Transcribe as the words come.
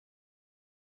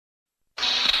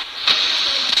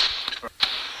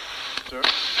sir.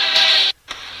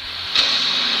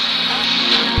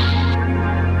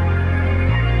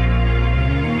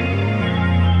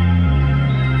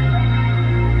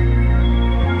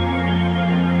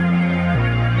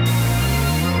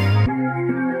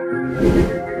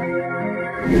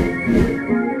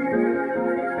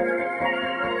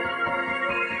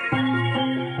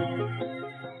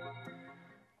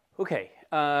 Okay,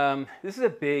 this is a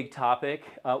big topic,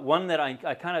 one that I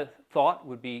kind of thought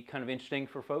would be kind of interesting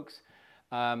for folks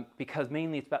because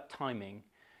mainly it's about timing.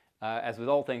 As with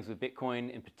all things with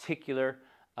Bitcoin in particular,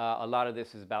 a lot of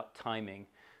this is about timing.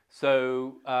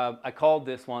 So I called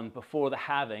this one Before the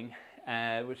Halving,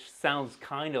 which sounds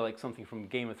kind of like something from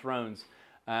Game of Thrones,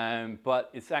 but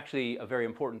it's actually a very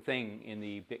important thing in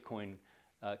the Bitcoin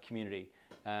community.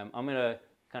 I'm going to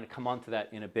kind of come on to that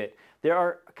in a bit. There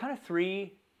are kind of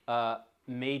three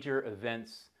major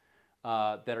events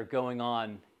that are going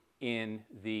on in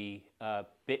the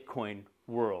Bitcoin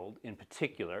world in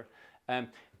particular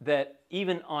that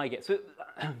even I get.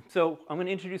 So I'm going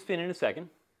to introduce Finn in a second.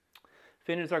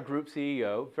 Finn is our group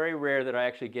CEO. Very rare that I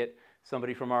actually get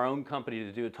somebody from our own company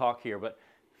to do a talk here, but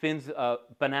Finn's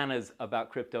bananas about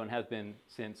crypto and has been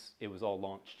since it was all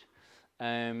launched.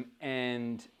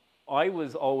 And I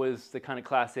was always the kind of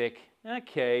classic,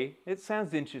 okay, it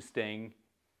sounds interesting,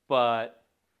 but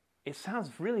it sounds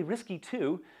really risky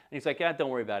too. And he's like, yeah, don't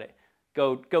worry about it.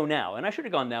 Go now. And I should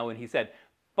have gone now when he said,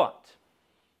 but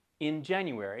in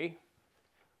January,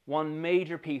 one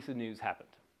major piece of news happened,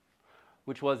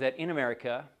 which was that in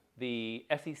America, the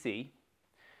SEC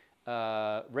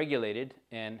regulated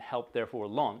and helped therefore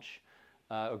launch,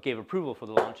 or gave approval for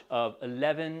the launch of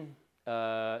 11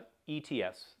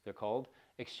 ETFs, they're called,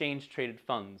 exchange traded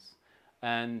funds.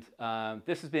 And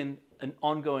this has been an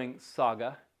ongoing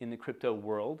saga in the crypto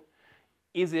world.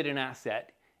 Is it an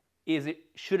asset?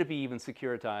 Should it be even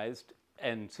securitized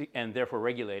and therefore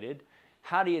regulated?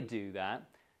 How do you do that?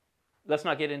 Let's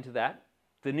not get into that.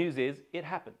 The news is it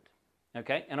happened.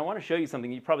 Okay, and I want to show you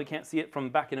something. You probably can't see it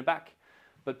from back in the back,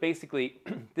 but basically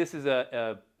this is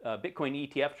a Bitcoin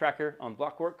ETF tracker on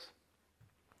Blockworks,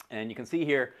 and you can see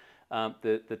here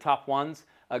the top ones.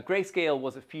 Grayscale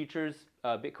was a futures,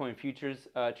 Bitcoin futures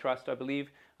trust, I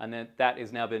believe, and then that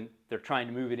is now they're trying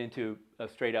to move it into a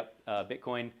straight up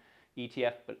Bitcoin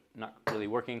ETF, but not really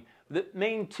working. The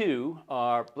main two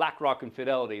are BlackRock and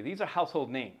Fidelity. These are household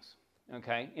names,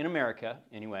 okay? In America,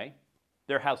 anyway,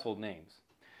 they're household names.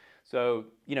 So,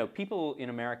 you know, people in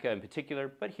America in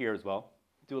particular, but here as well,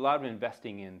 do a lot of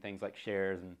investing in things like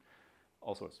shares and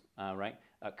all sorts, right?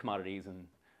 Commodities and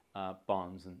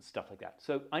bonds and stuff like that.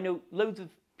 So I know loads of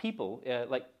people,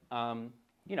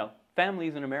 you know,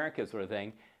 families in America sort of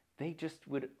thing, they just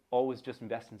would always just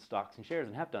invest in stocks and shares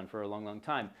and have done for a long, long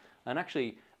time. And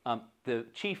actually, the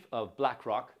chief of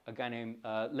BlackRock, a guy named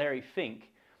Larry Fink,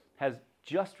 has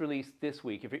just released this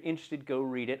week. If you're interested, go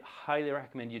read it. Highly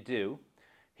recommend you do.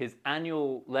 His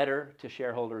annual letter to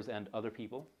shareholders and other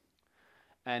people.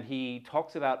 And he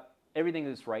talks about everything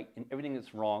that's right and everything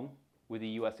that's wrong with the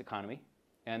US economy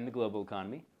and the global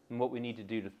economy and what we need to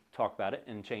do to talk about it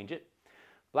and change it.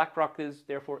 BlackRock is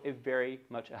therefore very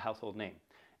much a household name,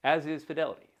 as is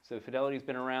Fidelity. So Fidelity's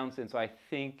been around since I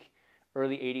think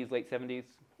early 80s, late 70s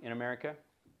in America.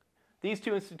 These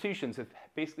two institutions have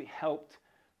basically helped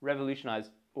revolutionize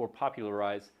or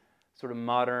popularize sort of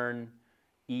modern,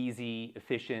 easy,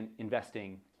 efficient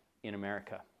investing in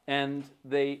America. And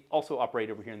they also operate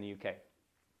over here in the UK.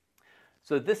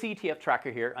 So this ETF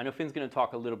tracker here, I know Finn's going to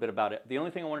talk a little bit about it. The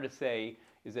only thing I wanted to say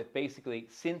is that basically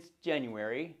since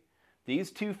January,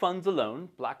 these two funds alone,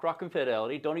 BlackRock and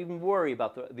Fidelity, don't even worry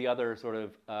about the other sort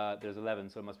of, there's 11,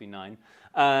 so it must be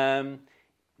 9.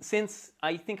 Since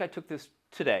I think I took this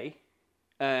today,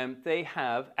 they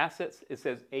have assets, it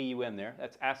says AUM there,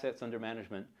 that's assets under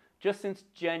management. Just since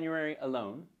January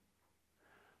alone,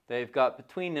 they've got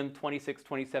between them $26,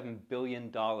 $27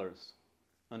 billion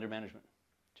under management.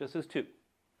 Just those two.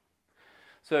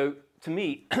 So to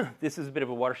me, this is a bit of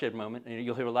a watershed moment, and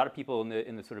you'll hear a lot of people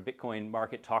in the sort of Bitcoin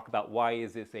market talk about why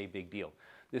is this a big deal.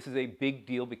 This is a big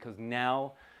deal because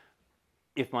now,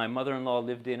 if my mother-in-law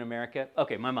lived in America,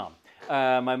 okay, my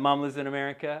mom lives in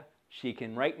America, she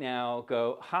can right now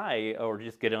go, hi, or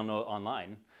just get on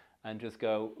online and just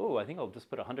go, oh, I think I'll just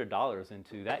put $100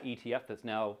 into that ETF that's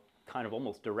now kind of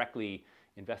almost directly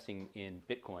investing in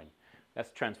Bitcoin.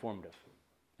 That's transformative.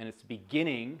 And it's the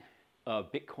beginning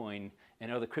of Bitcoin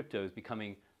and other cryptos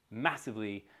becoming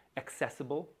massively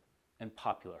accessible and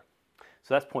popular.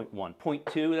 So that's point one. Point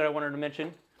two that I wanted to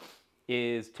mention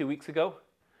is 2 weeks ago,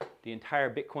 the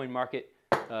entire Bitcoin market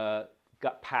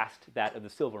got past that of the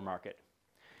silver market,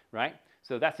 right?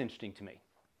 So that's interesting to me.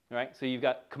 right? So you've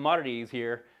got commodities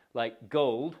here like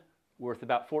gold worth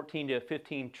about 14 to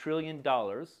 15 trillion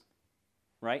dollars,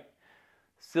 right?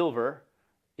 Silver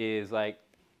is like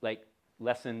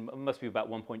less than, must be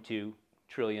about 1.2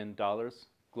 trillion dollars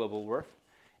global worth,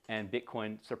 and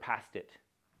Bitcoin surpassed it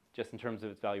just in terms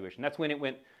of its valuation. That's when it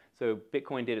went. So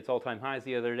Bitcoin did its all-time highs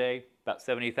the other day, about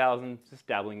 70,000, just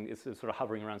dabbling. It's sort of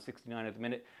hovering around 69 at the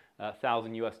minute,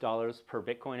 $1,000 per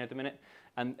Bitcoin at the minute,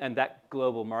 and that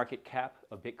global market cap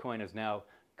of Bitcoin has now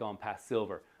gone past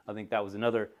silver. I think that was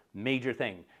another major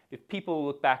thing. If people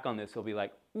look back on this, they'll be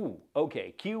like, ooh,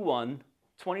 okay, Q1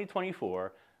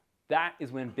 2024, that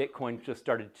is when Bitcoin just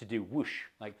started to do whoosh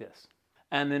like this.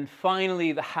 And then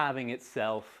finally, the halving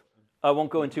itself. I won't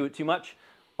go into it too much,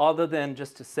 other than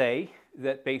just to say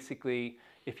that basically,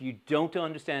 if you don't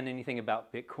understand anything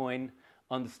about Bitcoin,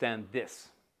 understand this.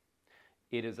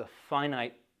 It is a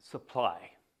finite supply.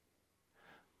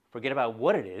 Forget about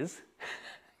what it is,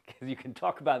 because you can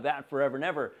talk about that forever and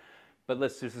ever, but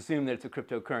let's just assume that it's a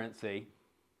cryptocurrency,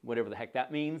 whatever the heck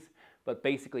that means. But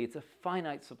basically, it's a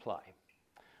finite supply,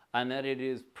 and that it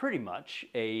is pretty much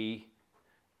a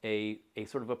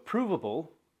sort of a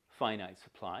provable finite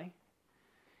supply.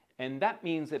 And that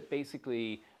means that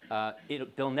basically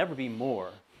there'll never be more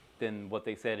than what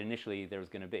they said initially there was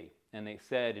going to be. And they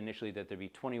said initially that there'd be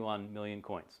 21 million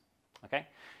coins, okay?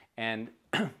 And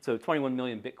so 21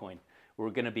 million Bitcoin were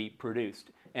going to be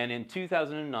produced. And in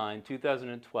 2009,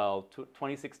 2012,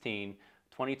 2016,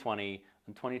 2020,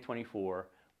 and 2024,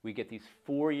 we get these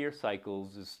 4-year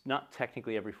cycles. It's not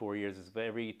technically every 4 years, it's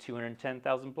every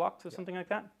 210,000 blocks or something like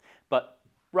that. But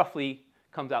roughly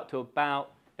comes out to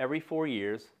about every 4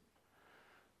 years,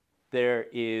 there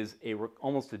is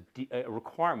almost a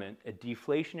requirement, a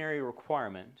deflationary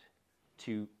requirement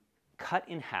to cut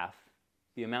in half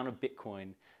the amount of Bitcoin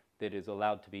that is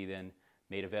allowed to be then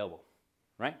made available,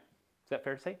 right? Is that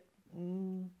fair to say?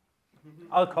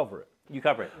 I'll cover it. You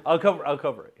cover it. I'll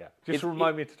cover it, yeah. Just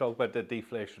remind me to talk about the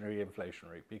deflationary,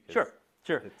 inflationary, because...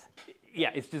 Sure.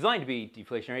 Yeah, it's designed to be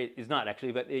deflationary. It's not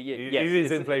actually, but yes. It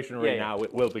is inflationary now.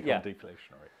 It will become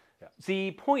deflationary. Yeah.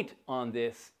 The point on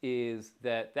this is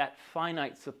that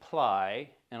finite supply,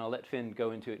 and I'll let Finn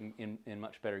go into it in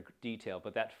much better detail,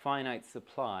 but that finite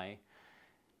supply,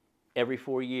 every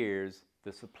 4 years,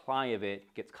 the supply of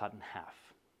it gets cut in half.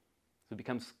 So it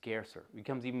becomes scarcer. It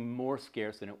becomes even more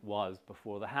scarce than it was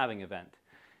before the halving event.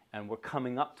 And we're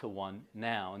coming up to one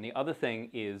now. And the other thing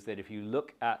is that if you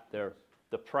look at the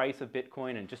price of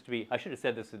Bitcoin, and just to be, I should have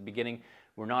said this at the beginning,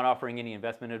 we're not offering any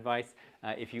investment advice.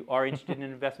 If you are interested in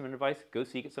investment advice, go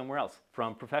seek it somewhere else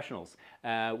from professionals.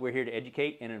 We're here to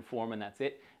educate and inform, and that's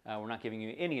it. We're not giving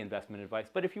you any investment advice.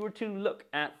 But if you were to look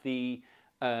at the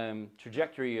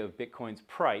trajectory of Bitcoin's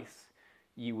price,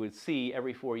 you would see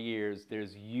every 4 years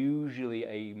there's usually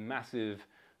a massive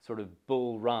sort of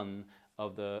bull run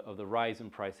of the rise in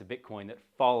price of Bitcoin that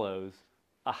follows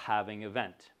a halving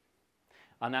event.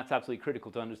 And that's absolutely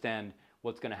critical to understand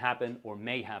what's going to happen or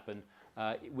may happen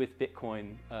with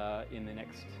Bitcoin in the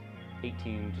next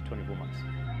 18 to 24 months.